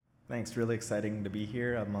Thanks. Really exciting to be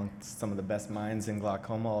here amongst some of the best minds in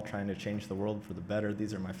glaucoma, all trying to change the world for the better.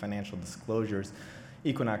 These are my financial disclosures.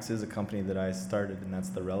 Equinox is a company that I started, and that's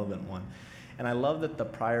the relevant one. And I love that the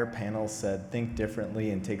prior panel said, think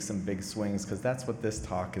differently and take some big swings, because that's what this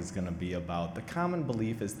talk is going to be about. The common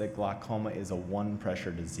belief is that glaucoma is a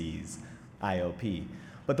one-pressure disease, IOP.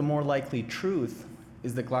 But the more likely truth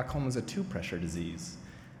is that glaucoma is a two-pressure disease,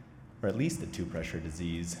 or at least a two-pressure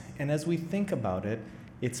disease. And as we think about it,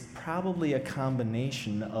 it's probably a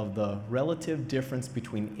combination of the relative difference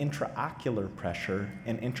between intraocular pressure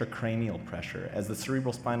and intracranial pressure as the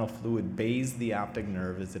cerebrospinal fluid bathes the optic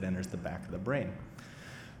nerve as it enters the back of the brain.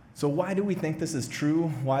 So why do we think this is true?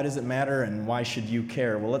 Why does it matter, and why should you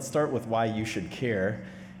care? Well, let's start with why you should care.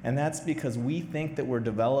 And that's because we think that we're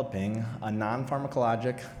developing a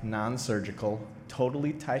non-pharmacologic, non-surgical,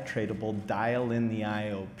 totally titratable, dial-in the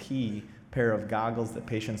IOP pair of goggles that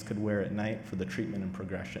patients could wear at night for the treatment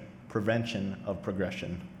and prevention of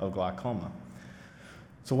progression of glaucoma.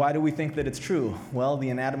 So why do we think that it's true? Well, the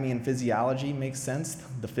anatomy and physiology makes sense,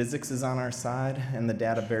 the physics is on our side, and the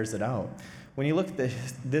data bears it out. When you look at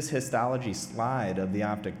this histology slide of the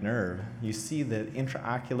optic nerve, you see that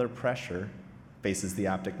intraocular pressure faces the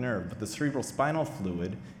optic nerve, but the cerebrospinal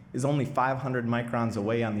fluid is only 500 microns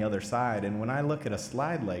away on the other side. And when I look at a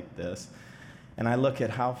slide like this, and I look at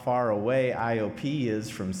how far away IOP is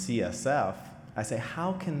from CSF, I say,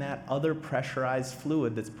 how can that other pressurized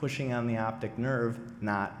fluid that's pushing on the optic nerve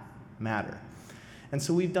not matter? And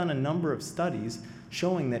so we've done a number of studies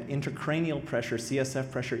showing that intracranial pressure, CSF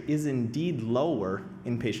pressure, is indeed lower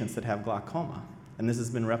in patients that have glaucoma. And this has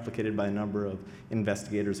been replicated by a number of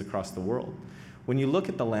investigators across the world. When you look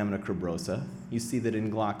at the lamina cribrosa, you see that in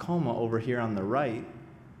glaucoma over here on the right,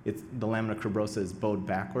 the lamina cribrosa is bowed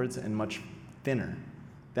backwards and much thinner.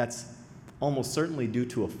 That's almost certainly due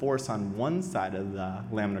to a force on one side of the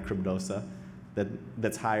lamina cribrosa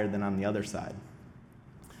that's higher than on the other side.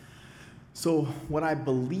 So what I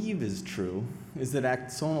believe is true is that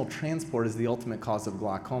axonal transport is the ultimate cause of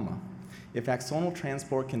glaucoma. If axonal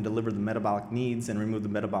transport can deliver the metabolic needs and remove the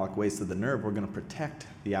metabolic waste of the nerve, we're going to protect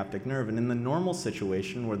the optic nerve. And in the normal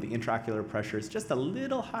situation where the intraocular pressure is just a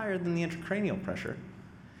little higher than the intracranial pressure,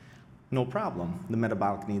 no problem, the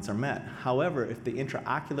metabolic needs are met. However, if the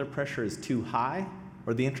intraocular pressure is too high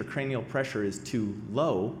or the intracranial pressure is too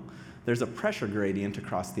low, there's a pressure gradient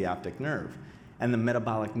across the optic nerve, and the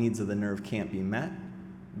metabolic needs of the nerve can't be met.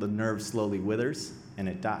 The nerve slowly withers and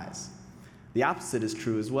it dies. The opposite is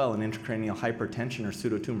true as well in intracranial hypertension or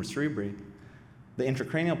pseudotumor cerebri. The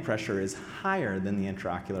intracranial pressure is higher than the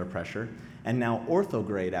intraocular pressure, and now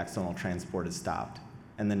orthograde axonal transport is stopped,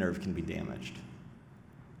 and the nerve can be damaged.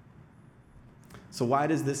 So why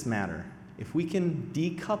does this matter? If we can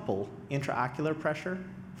decouple intraocular pressure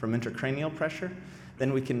from intracranial pressure,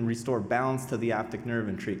 then we can restore balance to the optic nerve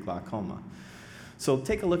and treat glaucoma. So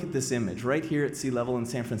take a look at this image. Right here at sea level in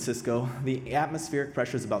San Francisco, the atmospheric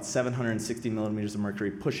pressure is about 760 millimeters of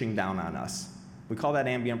mercury pushing down on us. We call that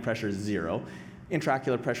ambient pressure 0.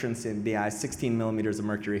 Intraocular pressure in the eye, 16 millimeters of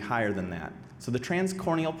mercury higher than that. So the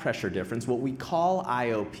transcorneal pressure difference, what we call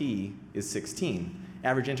IOP, is 16.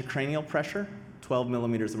 Average intracranial pressure, 12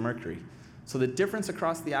 millimeters of mercury. So the difference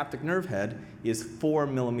across the optic nerve head is 4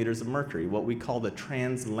 millimeters of mercury, what we call the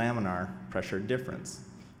translaminar pressure difference.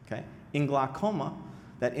 Okay? In glaucoma,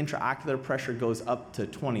 that intraocular pressure goes up to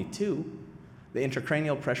 22. The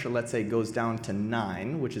intracranial pressure, let's say, goes down to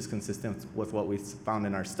 9, which is consistent with what we found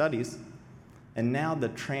in our studies. And now the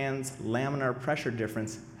translaminar pressure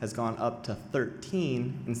difference has gone up to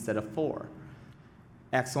 13 instead of 4.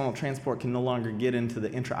 Axonal transport can no longer get into the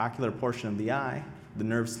intraocular portion of the eye. The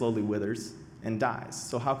nerve slowly withers and dies.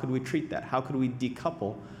 So how could we treat that? How could we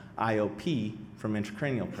decouple IOP from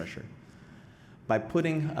intracranial pressure? By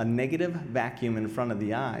putting a negative vacuum in front of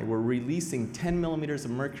the eye, we're releasing 10 millimeters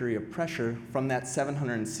of mercury of pressure from that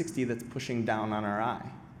 760 that's pushing down on our eye.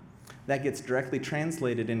 That gets directly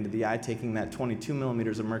translated into the eye, taking that 22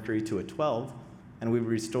 millimeters of mercury to a 12, and we've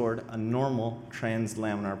restored a normal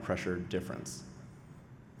translaminar pressure difference.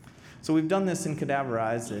 So we've done this in cadaver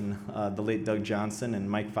eyes in the late Doug Johnson and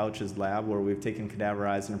Mike Fauch's lab, where we've taken cadaver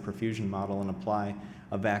eyes in a perfusion model and apply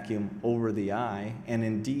a vacuum over the eye, and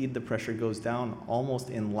indeed the pressure goes down almost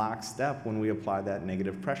in lockstep when we apply that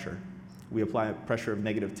negative pressure. We apply a pressure of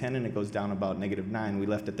 -10 and it goes down about -9. We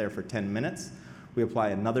left it there for 10 minutes. We apply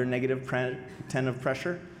another -10 of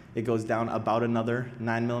pressure. It goes down about another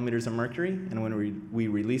 9 millimeters of mercury, and when we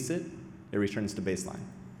release it, it returns to baseline.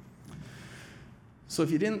 So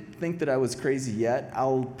if you didn't think that I was crazy yet,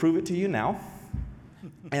 I'll prove it to you now.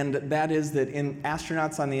 And that is that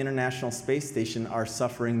astronauts on the International Space Station are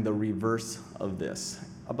suffering the reverse of this.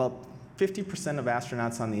 about 50% of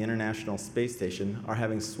astronauts on the International Space Station are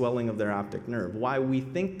having swelling of their optic nerve. Why we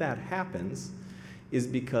think that happens is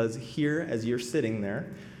because here, as you're sitting there,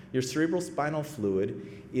 your cerebral spinal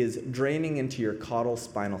fluid is draining into your caudal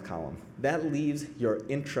spinal column. That leaves your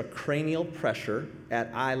intracranial pressure at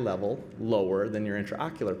eye level lower than your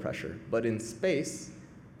intraocular pressure. But in space,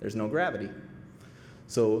 there's no gravity.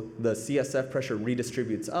 So the CSF pressure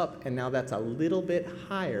redistributes up, and now that's a little bit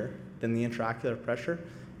higher than the intraocular pressure,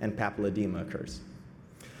 and papilledema occurs.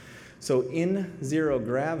 So in zero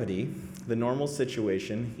gravity, the normal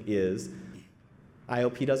situation is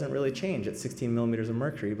IOP doesn't really change at 16 millimeters of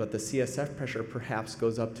mercury, but the CSF pressure perhaps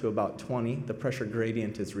goes up to about 20. The pressure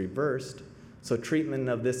gradient is reversed. So treatment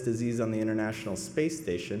of this disease on the International Space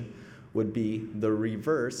Station would be the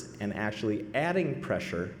reverse and actually adding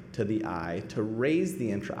pressure to the eye to raise the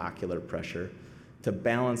intraocular pressure, to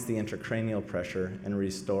balance the intracranial pressure and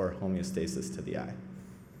restore homeostasis to the eye.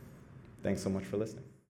 Thanks so much for listening.